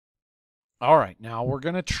All right, now we're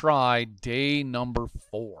going to try day number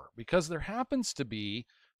 4 because there happens to be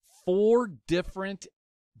 4 different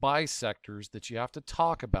bisectors that you have to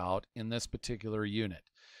talk about in this particular unit.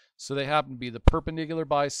 So they happen to be the perpendicular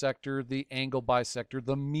bisector, the angle bisector,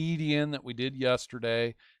 the median that we did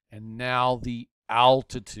yesterday, and now the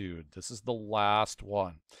altitude. This is the last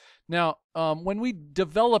one. Now, when we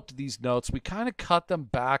developed these notes, we kind of cut them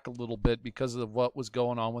back a little bit because of what was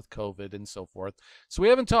going on with COVID and so forth. So we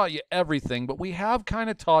haven't taught you everything, but we have kind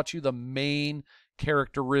of taught you the main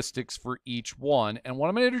characteristics for each one. And what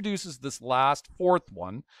I'm going to introduce is this last fourth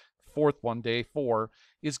one, day 4,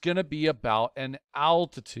 is going to be about an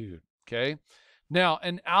altitude, okay? Now,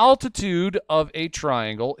 an altitude of a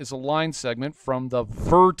triangle is a line segment from the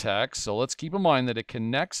vertex. So let's keep in mind that it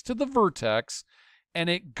connects to the vertex and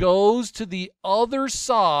it goes to the other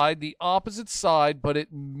side, the opposite side, but it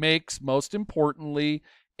makes, most importantly,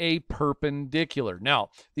 a perpendicular. Now,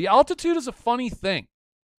 the altitude is a funny thing,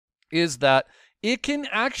 is that it can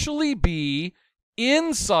actually be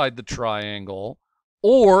inside the triangle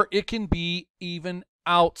or it can be even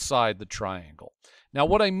outside the triangle. Now,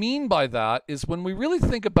 what I mean by that is when we really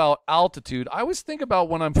think about altitude, I always think about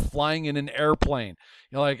when I'm flying in an airplane.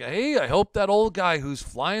 You're like, hey, I hope that old guy who's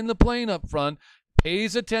flying the plane up front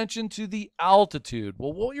pays attention to the altitude.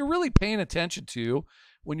 Well, what you're really paying attention to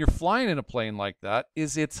when you're flying in a plane like that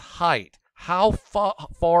is its height. How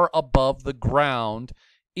far above the ground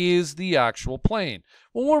is the actual plane?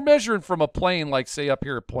 When we're measuring from a plane, like say up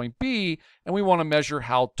here at point B, and we want to measure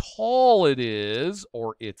how tall it is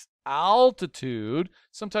or its altitude,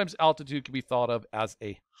 sometimes altitude can be thought of as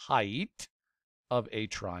a height of a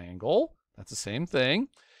triangle. That's the same thing.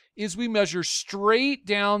 Is we measure straight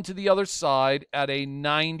down to the other side at a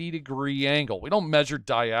 90-degree angle. We don't measure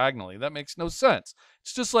diagonally. That makes no sense.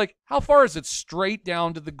 It's just like, how far is it straight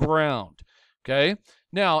down to the ground? Okay.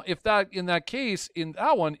 Now, if that, in that case, in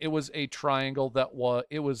that one, it was a triangle that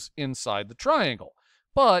was inside the triangle.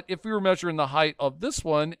 But if we were measuring the height of this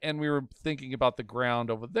one and we were thinking about the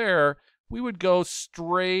ground over there, we would go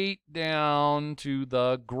straight down to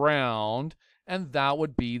the ground, and that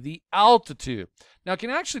would be the altitude. Now, it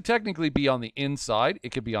can actually technically be on the inside.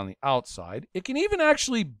 It could be on the outside. It can even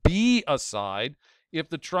actually be a side if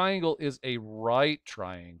the triangle is a right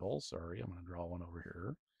triangle. Sorry, I'm going to draw one over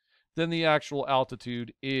here. Then the actual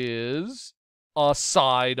altitude is a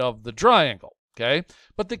side of the triangle, okay?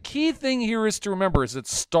 But the key thing here is to remember is it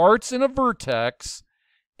starts in a vertex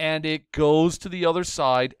and it goes to the other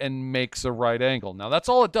side and makes a right angle. Now, that's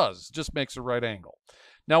all it does. It just makes a right angle.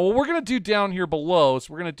 Now, what we're going to do down here below is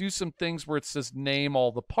we're going to do some things where it says name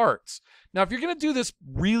all the parts. Now, if you're going to do this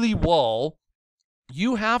really well,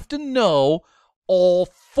 you have to know all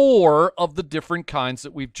 4 of the different kinds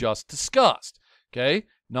that we've just discussed, okay?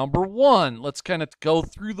 Number 1, let's kind of go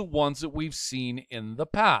through the ones that we've seen in the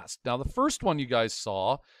past. Now, the first one you guys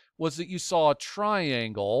saw was that you saw a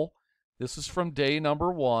triangle. This is from day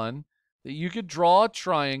number 1, that you could draw a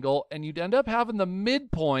triangle and you'd end up having the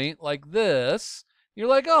midpoint like this. You're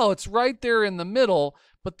like, oh, it's right there in the middle,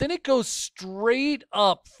 but then it goes straight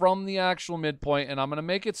up from the actual midpoint, and I'm going to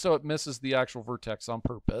make it so it misses the actual vertex on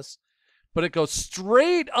purpose, but it goes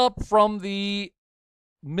straight up from the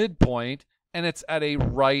midpoint, and it's at a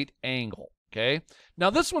right angle, okay? Now,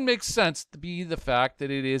 this one makes sense to be the fact that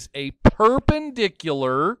it is a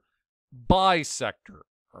perpendicular bisector,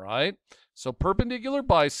 all right? So perpendicular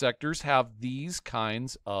bisectors have these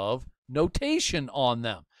kinds of notation on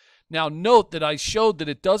them. Now, note that I showed that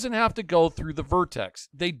it doesn't have to go through the vertex.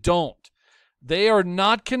 They don't. They are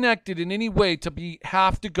not connected in any way to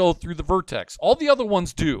have to go through the vertex. All the other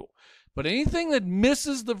ones do. But anything that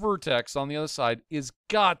misses the vertex on the other side is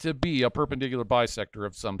got to be a perpendicular bisector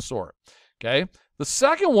of some sort. Okay? The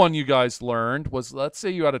second one you guys learned was, let's say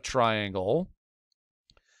you had a triangle,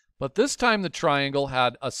 but this time the triangle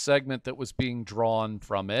had a segment that was being drawn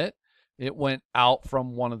from it. It went out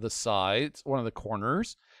from one of the sides, one of the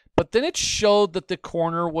corners. But then it showed that the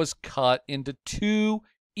corner was cut into 2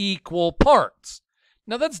 equal parts.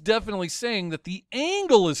 Now, that's definitely saying that the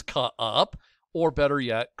angle is cut up, or better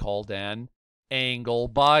yet, called an angle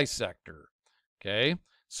bisector. Okay?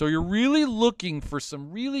 So you're really looking for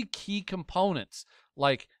some really key components.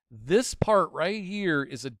 Like this part right here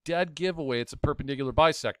is a dead giveaway. It's a perpendicular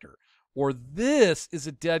bisector. Or this is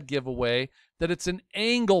a dead giveaway that it's an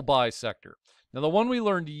angle bisector. Now, the one we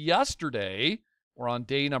learned yesterday, or on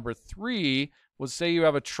day number 3, was say you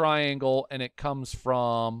have a triangle and it comes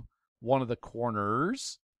from one of the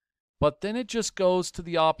corners, but then it just goes to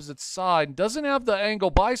the opposite side. Doesn't have the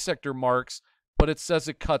angle bisector marks, but it says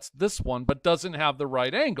it cuts this one, but doesn't have the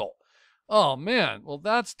right angle. Oh, man. Well,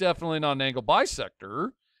 that's definitely not an angle bisector.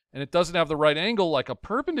 and it doesn't have the right angle like a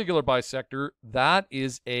perpendicular bisector, that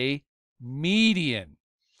is a median,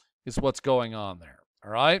 is what's going on there.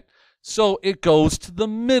 All right? So it goes to the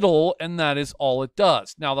middle, and that is all it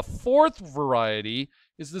does. Now, the fourth variety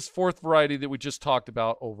is this fourth variety that we just talked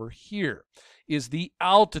about over here, is the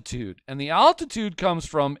altitude. And the altitude comes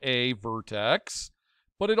from a vertex,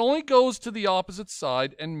 but it only goes to the opposite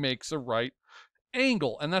side and makes a right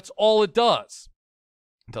angle, and that's all it does.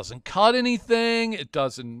 It doesn't cut anything. It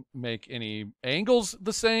doesn't make any angles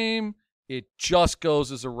the same. It just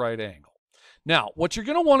goes as a right angle. Now, what you're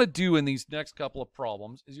going to want to do in these next couple of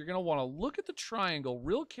problems is you're going to want to look at the triangle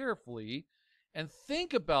real carefully and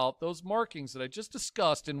think about those markings that I just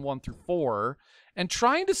discussed in 1 through 4 and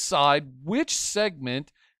try and decide which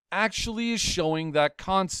segment actually is showing that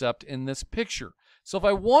concept in this picture. So if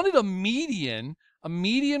I wanted a median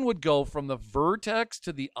would go from the vertex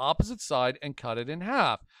to the opposite side and cut it in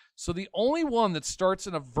half. So the only one that starts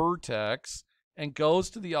in a vertex and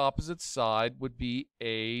goes to the opposite side would be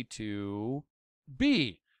A to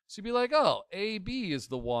B. So you'd be like, oh, AB is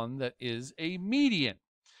the one that is a median.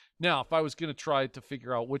 Now, if I was going to try to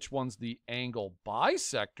figure out which one's the angle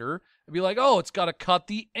bisector, I'd be like, oh, it's got to cut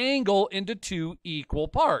the angle into 2 equal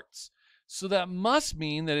parts. So that must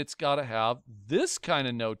mean that it's got to have this kind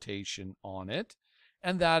of notation on it,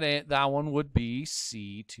 and that one would be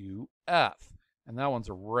C to F. And that one's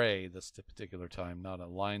a ray this particular time, not a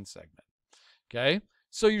line segment. Okay?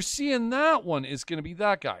 So you're seeing that one is going to be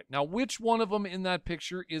that guy. Now, which one of them in that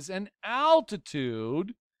picture is an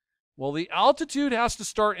altitude? Well, the altitude has to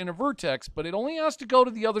start in a vertex, but it only has to go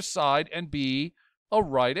to the other side and be a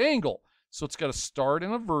right angle. So it's got to start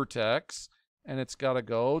in a vertex, and it's got to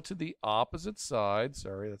go to the opposite side.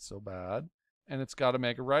 Sorry, that's so bad. And it's got to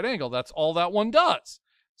make a right angle. That's all that one does.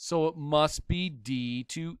 So it must be D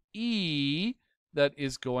to E that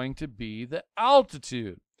is going to be the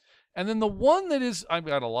altitude. And then the one that is, I've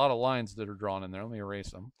got a lot of lines that are drawn in there. Let me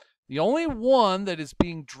erase them. The only one that is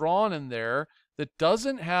being drawn in there that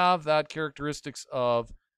doesn't have that characteristics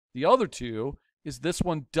of the other two is this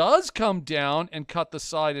one does come down and cut the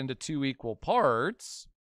side into 2 equal parts.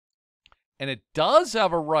 And it does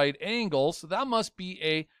have a right angle, so that must be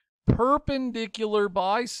a perpendicular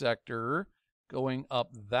bisector going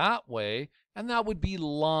up that way, and that would be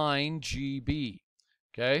line GB.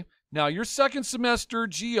 Okay? Now, your second semester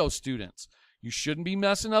geo students, you shouldn't be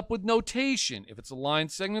messing up with notation. If it's a line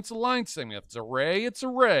segment, it's a line segment. If it's a ray, it's a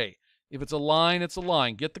ray. If it's a line, it's a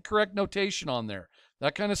line. Get the correct notation on there.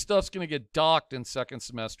 That kind of stuff's going to get docked in second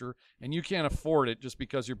semester, and you can't afford it just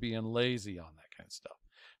because you're being lazy on that kind of stuff.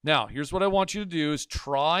 Now, here's what I want you to do is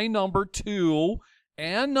try number 2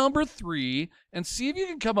 and number 3 and see if you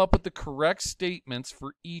can come up with the correct statements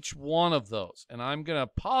for each one of those. And I'm going to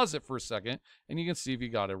pause it for a second, and you can see if you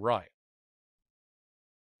got it right.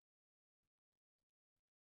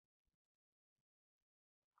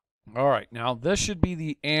 All right, now this should be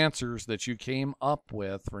the answers that you came up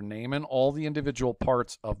with for naming all the individual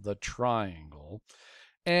parts of the triangle.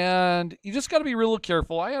 And you just got to be real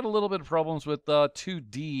careful. I had a little bit of problems with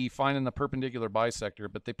 2D finding the perpendicular bisector,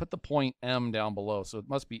 but they put the point M down below, so it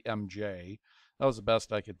must be MJ. That was the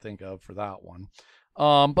best I could think of for that one.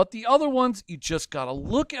 But the other ones, you just got to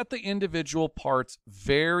look at the individual parts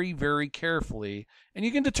very, very carefully, and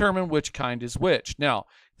you can determine which kind is which. Now,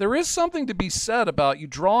 there is something to be said about you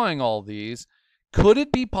drawing all these. Could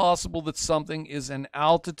it be possible that something is an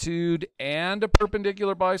altitude and a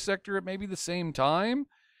perpendicular bisector at maybe the same time?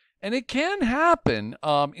 And it can happen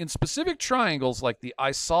in specific triangles like the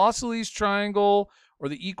isosceles triangle or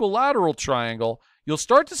the equilateral triangle. You'll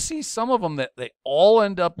start to see some of them that they all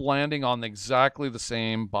end up landing on exactly the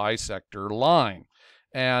same bisector line.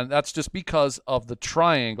 And that's just because of the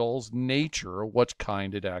triangle's nature, what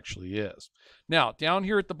kind it actually is. Now, down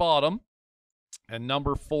here at the bottom, and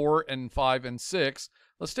number 4 and 5 and 6,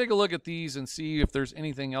 let's take a look at these and see if there's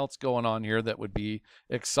anything else going on here that would be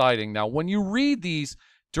exciting. Now, when you read these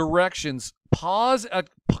directions, pause at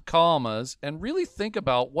commas and really think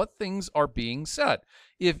about what things are being said.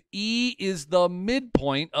 If E is the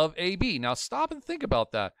midpoint of AB, now stop and think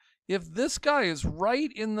about that. If this guy is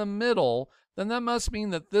right in the middle, then that must mean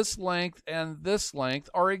that this length and this length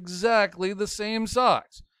are exactly the same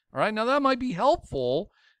size. All right, now that might be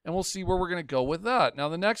helpful, and we'll see where we're going to go with that. Now,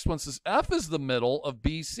 the next one says F is the middle of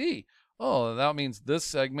BC. Oh, that means this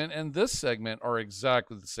segment and this segment are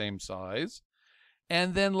exactly the same size.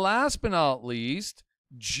 And then last but not least,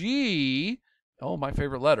 G, oh, my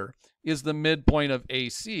favorite letter, is the midpoint of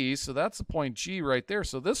AC. So that's the point G right there.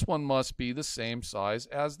 So this one must be the same size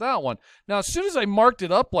as that one. Now, as soon as I marked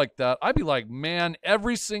it up like that, I'd be like, man,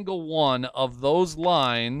 every single one of those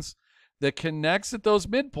lines that connects at those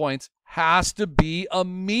midpoints has to be a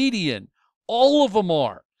median. All of them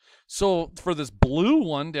are. So for this blue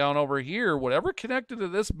one down over here, whatever connected to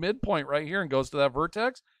this midpoint right here and goes to that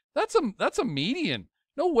vertex, that's a median.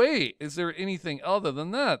 No way is there anything other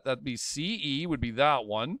than that. That'd be CE would be that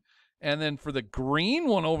one. And then for the green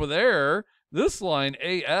one over there, this line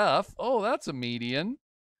AF, oh, that's a median.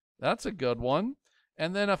 That's a good one.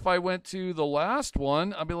 And then if I went to the last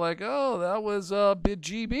one, I'd be like, oh, that was bid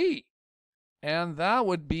GB. And that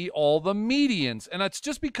would be all the medians. And that's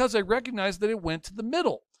just because I recognize that it went to the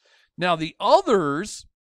middle. Now, the others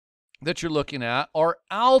that you're looking at are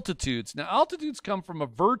altitudes. Now, altitudes come from a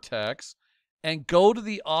vertex and go to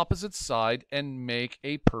the opposite side and make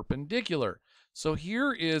a perpendicular. So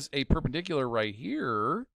here is a perpendicular right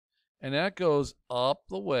here, and that goes up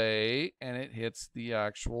the way, and it hits the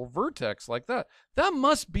actual vertex like that. That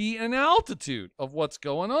must be an altitude of what's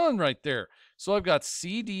going on right there. So I've got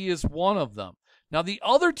CD as one of them. Now, the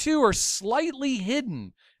other two are slightly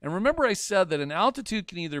hidden. And remember I said that an altitude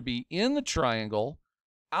can either be in the triangle,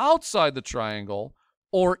 outside the triangle,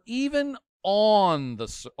 or even on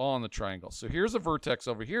the triangle. So here's a vertex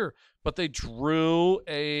over here, but they drew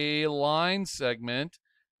a line segment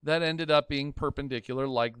that ended up being perpendicular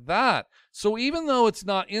like that. So even though it's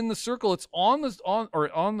not in the circle, it's on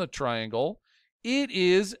the triangle, it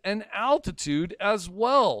is an altitude as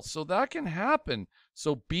well. So that can happen.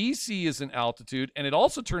 So BC is an altitude, and it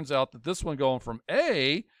also turns out that this one going from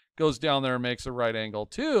A goes down there and makes a right angle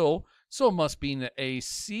too. So it must mean that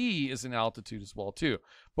AC is an altitude as well too.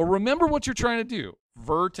 But remember what you're trying to do.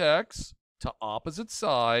 Vertex to opposite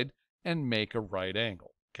side and make a right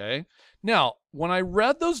angle. Okay. Now, when I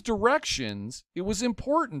read those directions, it was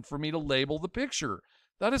important for me to label the picture.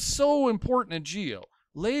 That is so important in geo.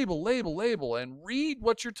 Label, label, label, and read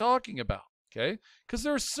what you're talking about. Okay. Because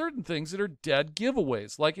there are certain things that are dead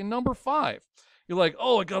giveaways. Like in number 5, you're like,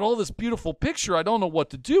 oh, I got all this beautiful picture. I don't know what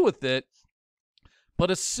to do with it. But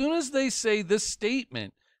as soon as they say this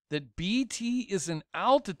statement that BT is an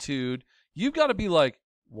altitude, you've got to be like,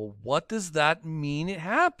 well, what does that mean it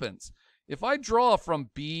happens? If I draw from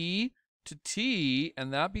B to T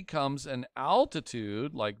and that becomes an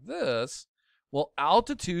altitude like this, well,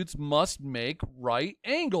 altitudes must make right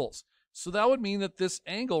angles. So that would mean that this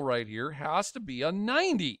angle right here has to be a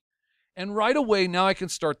 90. And right away, now I can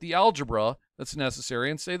start the algebra that's necessary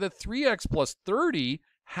and say that 3x plus 30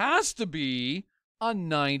 has to be a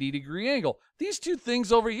 90-degree angle. These two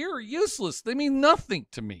things over here are useless. They mean nothing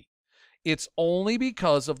to me. It's only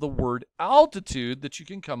because of the word altitude that you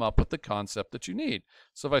can come up with the concept that you need.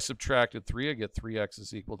 So if I subtracted 3, I get 3x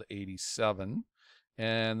is equal to 87.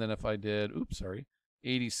 And then if I did,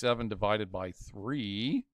 87 divided by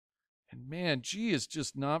 3. And man, G is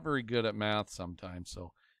just not very good at math sometimes.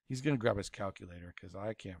 So he's going to grab his calculator because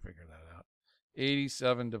I can't figure that out.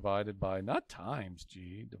 87 divided by, not times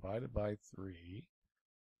G, divided by 3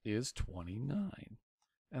 is 29.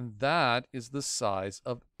 And that is the size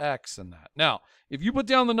of X in that. Now, if you put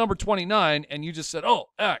down the number 29 and you just said, oh,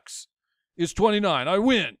 X is 29, I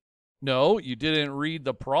win. No, you didn't read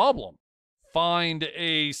the problem. Find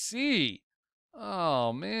AC.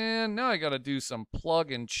 Oh, man, now I got to do some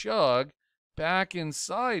plug and chug back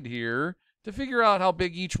inside here to figure out how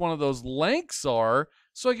big each one of those lengths are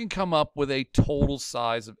so I can come up with a total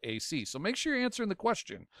size of AC. So make sure you're answering the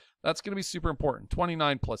question. That's going to be super important.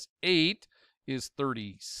 29 plus 8 is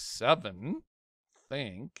 37, I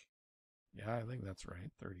think. Yeah, I think that's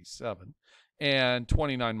right, 37. And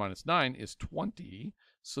 29 minus 9 is 20.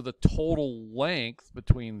 So the total length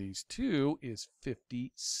between these two is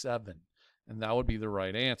 57. And that would be the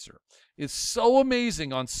right answer. It's so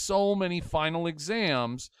amazing on so many final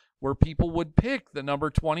exams where people would pick the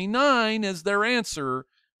number 29 as their answer,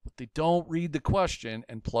 but they don't read the question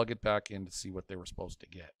and plug it back in to see what they were supposed to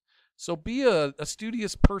get. So be a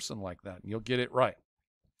studious person like that, and you'll get it right.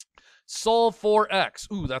 Solve for X.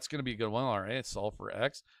 Ooh, that's going to be a good one. All right, solve for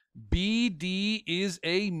X. BD is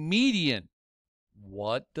a median.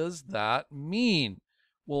 What does that mean?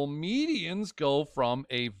 Well, medians go from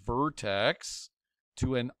a vertex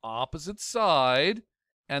to an opposite side,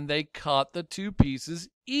 and they cut the two pieces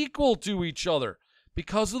equal to each other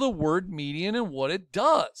because of the word median and what it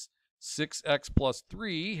does. 6x plus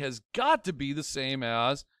 3 has got to be the same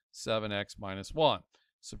as 7x minus 1.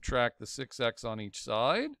 Subtract the 6x on each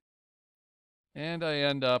side, and I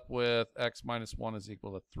end up with x minus 1 is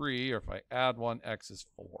equal to 3, or if I add 1, x is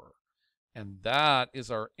 4. And that is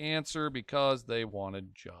our answer because they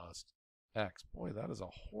wanted just x. Boy, that is a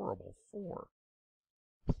horrible 4.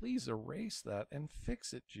 Please erase that and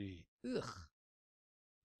fix it, G. Ugh.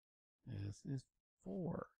 This is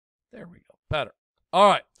 4. There we go. Better. All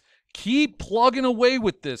right. Keep plugging away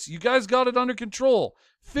with this. You guys got it under control.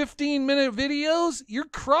 15-minute videos? You're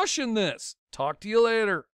crushing this. Talk to you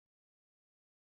later.